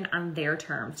manifestation on their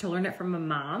terms, to learn it from a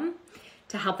mom,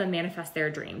 to help them manifest their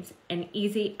dreams in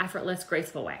easy, effortless,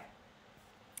 graceful way,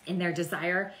 in their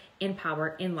desire, in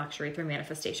power, in luxury through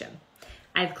manifestation.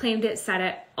 I've claimed it, said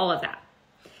it, all of that.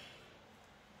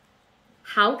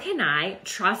 How can I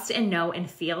trust and know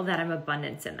and feel that I'm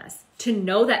abundance in this? To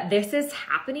know that this is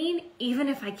happening, even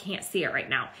if I can't see it right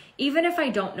now, even if I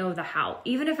don't know the how,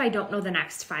 even if I don't know the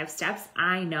next 5 steps,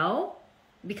 I know,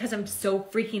 because I'm so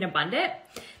freaking abundant,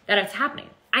 that it's happening.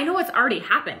 I know it's already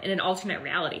happened in an alternate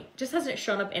reality. It just hasn't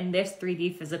shown up in this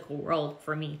 3D physical world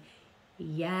for me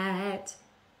yet,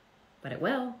 but it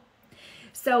will.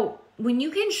 So when you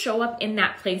can show up in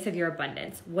that place of your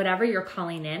abundance, whatever you're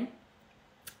calling in,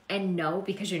 and know,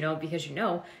 because you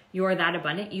know, you're that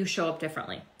abundant, you show up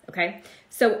differently, okay?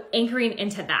 So anchoring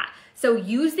into that. So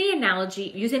using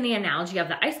the analogy of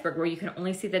the iceberg where you can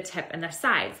only see the tip and the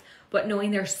sides, but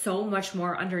knowing there's so much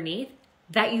more underneath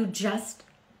that you just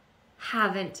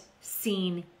haven't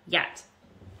seen yet.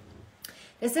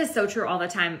 This is so true all the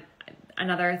time.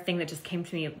 Another thing that just came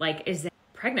to me, like, is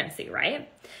pregnancy, right?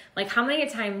 Like, how many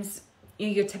times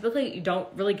you typically don't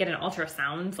really get an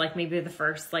ultrasound, like maybe the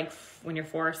first, like when you're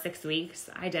 4 or 6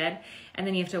 weeks, I did, and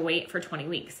then you have to wait for 20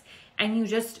 weeks. And you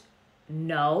just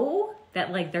know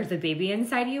that like there's a baby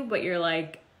inside you, but you're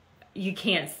like, you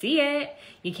can't see it,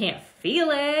 you can't feel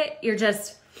it,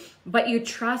 but you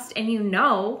trust and you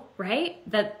know, right?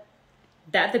 That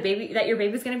your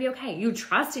baby's gonna be okay. You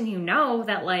trust and you know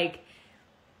that like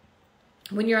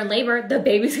when you're in labor, the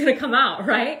baby's gonna come out,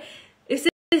 right? This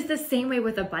is the same way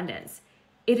with abundance.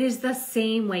 It is the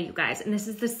same way, you guys. And this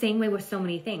is the same way with so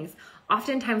many things.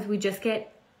 Oftentimes we just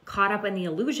get caught up in the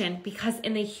illusion because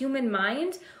in the human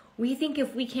mind, we think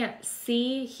if we can't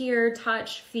see, hear,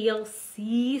 touch, feel,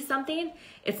 see something,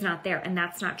 it's not there. And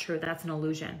that's not true. That's an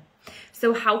illusion.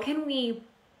 So how can we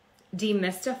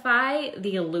demystify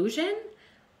the illusion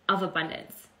of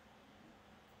abundance?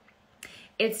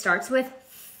 It starts with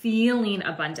feeling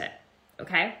abundant,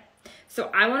 okay? So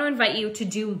I want to invite you to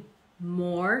do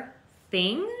more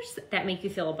things that make you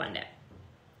feel abundant.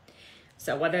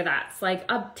 So whether that's like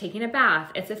taking a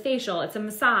bath, it's a facial, it's a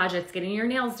massage, it's getting your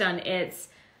nails done, it's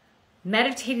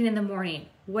meditating in the morning,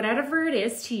 whatever it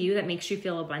is to you that makes you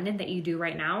feel abundant that you do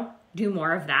right now, do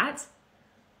more of that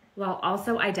while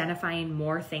also identifying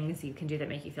more things you can do that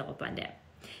make you feel abundant.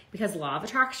 Because law of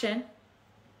attraction,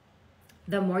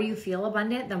 the more you feel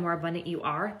abundant, the more abundant you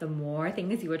are, the more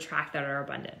things you attract that are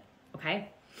abundant, okay?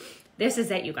 This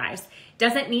is it, you guys.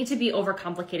 Doesn't need to be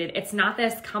overcomplicated. It's not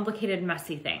this complicated,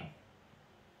 messy thing.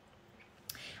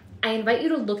 I invite you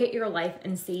to look at your life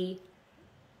and see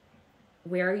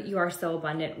where you are so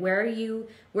abundant, where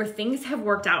things have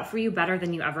worked out for you better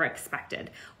than you ever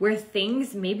expected, where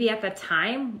things maybe at the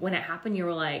time when it happened, you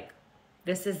were like,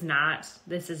 this is not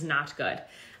good.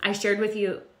 I shared with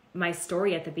you my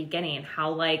story at the beginning,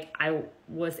 how like I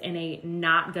was in a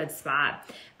not good spot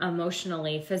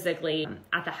emotionally, physically,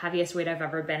 at the heaviest weight I've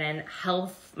ever been in.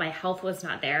 My health was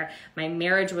not there. My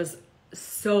marriage was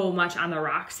so much on the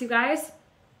rocks, you guys.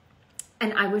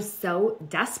 And I was so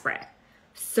desperate.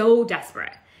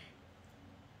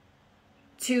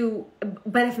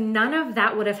 But if none of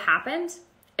that would have happened,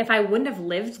 if I wouldn't have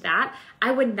lived that,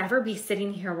 I would never be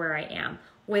sitting here where I am,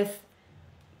 with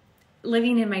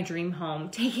living in my dream home,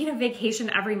 taking a vacation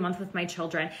every month with my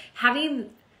children, having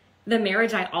the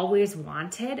marriage I always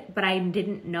wanted, but I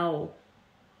didn't know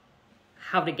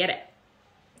how to get it.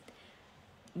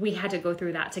 We had to go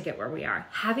through that to get where we are.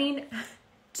 Having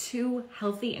 2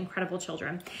 healthy, incredible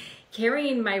children,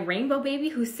 carrying my rainbow baby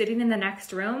who's sitting in the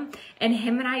next room, and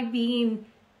him and I being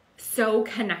so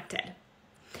connected.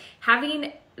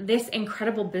 Having this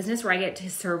incredible business where I get to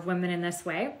serve women in this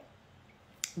way.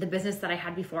 The business that I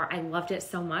had before, I loved it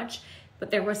so much,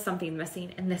 but there was something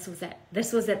missing, and this was it.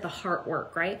 This was it, the heart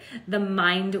work, right? The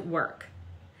mind work,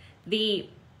 the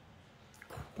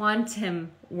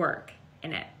quantum work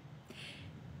in it.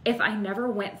 If I never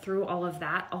went through all of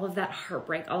that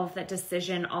heartbreak, all of that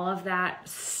decision, all of that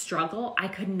struggle, I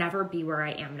could never be where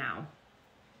I am now.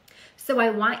 So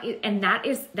I want you, and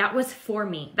that was for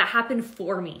me. That happened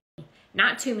for me,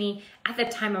 not to me. At the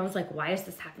time, I was like, why is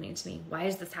this happening to me? Why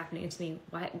is this happening to me?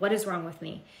 What is wrong with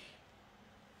me?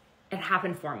 It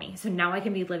happened for me. So now I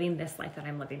can be living this life that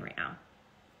I'm living right now.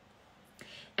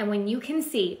 And when you can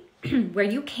see where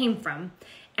you came from,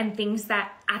 and things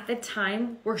that at the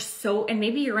time were so, and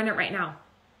maybe you're in it right now,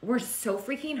 were so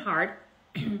freaking hard,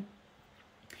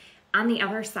 on the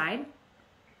other side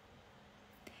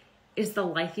is the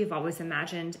life you've always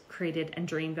imagined, created, and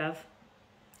dreamed of.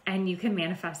 And you can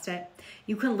manifest it.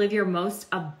 You can live your most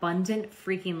abundant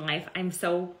freaking life. I'm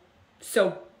so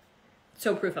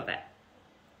proof of it.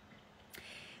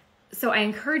 So I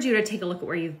encourage you to take a look at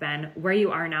where you've been, where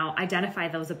you are now. Identify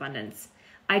those abundance.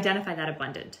 Identify that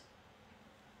abundant.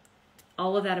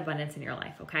 All of that abundance in your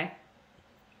life, okay?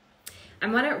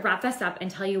 I'm going to wrap this up and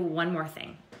tell you one more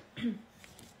thing.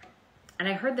 And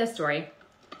I heard this story,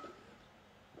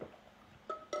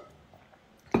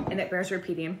 and it bears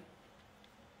repeating.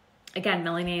 Again,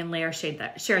 Melanie and Leah shared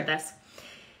this.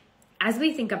 As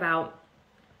we think about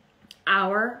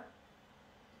our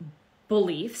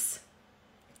beliefs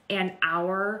and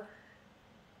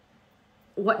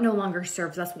what no longer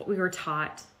serves us, what we were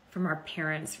taught from our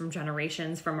parents, from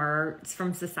generations,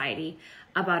 from society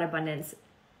about abundance,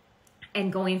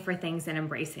 and going for things and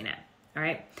embracing it. All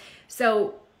right.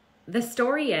 So the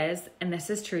story is, and this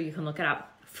is true, you can look it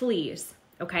up, fleas,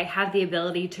 okay, have the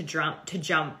ability to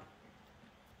jump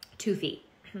 2 feet.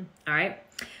 All right.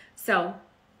 So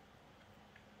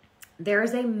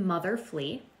there's a mother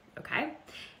flea, okay,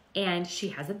 and she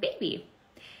has a baby,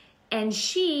 and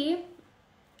she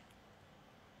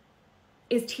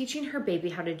is teaching her baby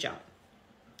how to jump,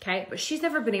 okay? But she's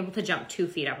never been able to jump 2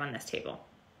 feet up on this table,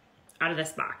 out of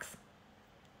this box.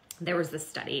 There was this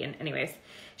study, and anyways,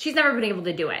 she's never been able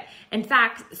to do it. In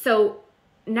fact, so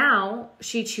now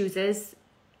she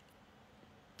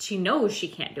knows she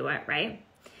can't do it, right?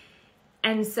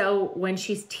 And so when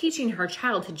she's teaching her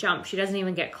child to jump, she doesn't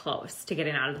even get close to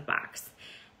getting out of the box.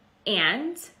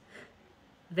 And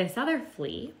this other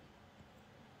flea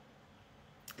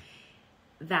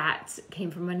that came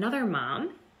from another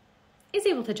mom is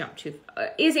able to jump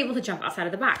outside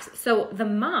of the box. So the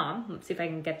mom, let's see if I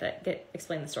can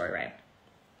explain the story right.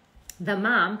 The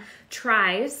mom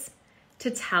tries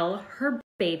to tell her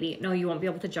baby, no, you won't be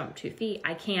able to jump 2 feet.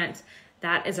 I can't.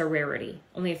 That is a rarity.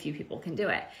 Only a few people can do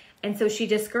it. And so she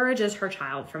discourages her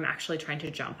child from actually trying to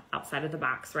jump outside of the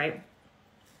box, right?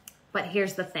 But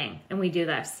here's the thing, and we do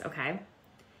this, okay?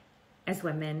 As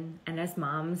women and as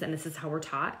moms, and this is how we're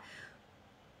taught.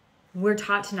 We're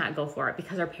taught to not go for it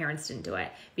because our parents didn't do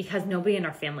it, because nobody in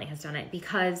our family has done it,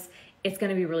 because it's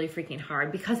going to be really freaking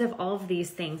hard, because of all of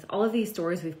these things, all of these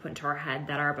stories we've put into our head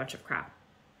that are a bunch of crap.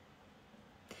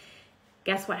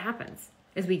 Guess what happens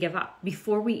is we give up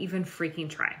before we even freaking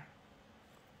try.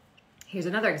 Here's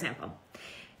another example.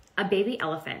 A baby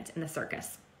elephant in the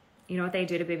circus. You know what they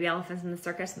do to baby elephants in the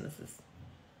circus? And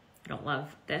I don't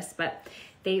love this, but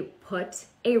they put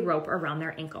a rope around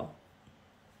their ankle.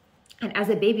 And as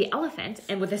a baby elephant,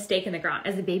 and with a stake in the ground,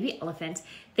 as a baby elephant,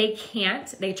 they try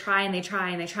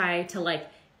to like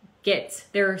get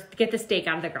the stake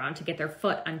out of the ground to get their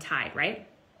foot untied, right?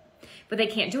 But they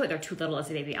can't do it. They're too little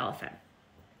as a baby elephant.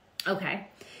 Okay.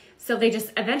 So they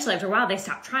just eventually, after a while, they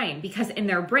stop trying because in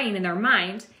their brain, in their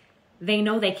mind, they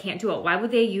know they can't do it. Why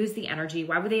would they use the energy?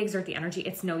 Why would they exert the energy?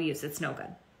 It's no use. It's no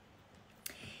good.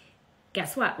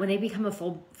 Guess what? When they become a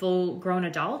full-grown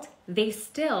adult, they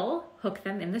still hook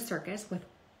them in the circus with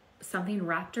something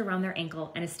wrapped around their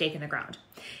ankle and a stake in the ground.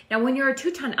 Now, when you're a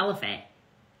 2-ton elephant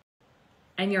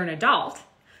and you're an adult,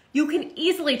 you can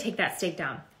easily take that stake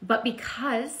down. But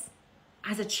because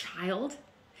as a child,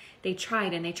 they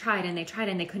tried and they tried and they tried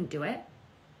and they couldn't do it,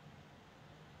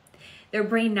 their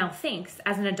brain now thinks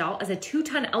as an adult, as a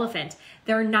 2-ton elephant,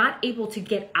 they're not able to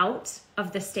get out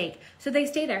of the stake. So they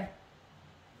stay there.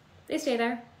 They stay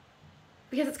there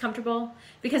because it's comfortable,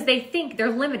 because they think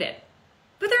they're limited,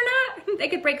 but they're not. They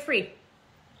could break free.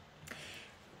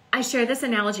 I share this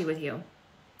analogy with you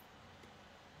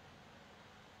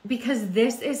because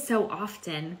this is so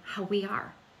often how we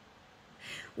are.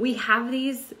 We have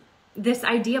this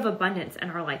idea of abundance in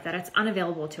our life, that it's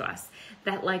unavailable to us,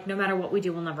 that like no matter what we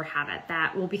do, we'll never have it,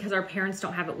 that well, because our parents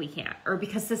don't have it, we can't, or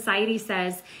because society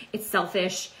says it's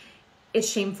selfish, it's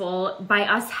shameful. By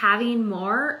us having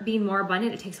more, being more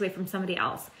abundant, it takes away from somebody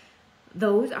else.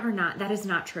 That is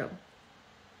not true.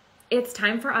 It's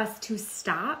time for us to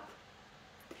stop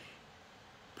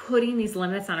putting these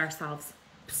limits on ourselves.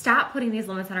 Stop putting these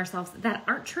limits on ourselves that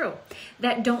aren't true,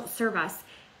 that don't serve us.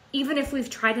 Even if we've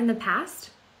tried in the past,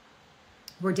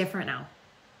 we're different now.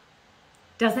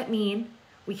 Doesn't mean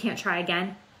we can't try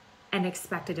again and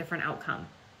expect a different outcome.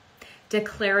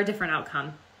 Declare a different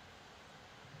outcome.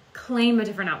 Claim a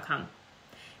different outcome.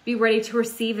 Be ready to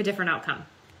receive a different outcome.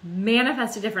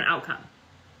 Manifest a different outcome.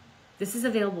 This is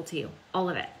available to you, all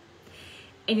of it,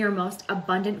 in your most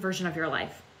abundant version of your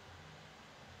life.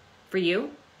 For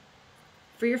you,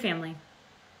 for your family,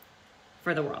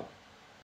 for the world.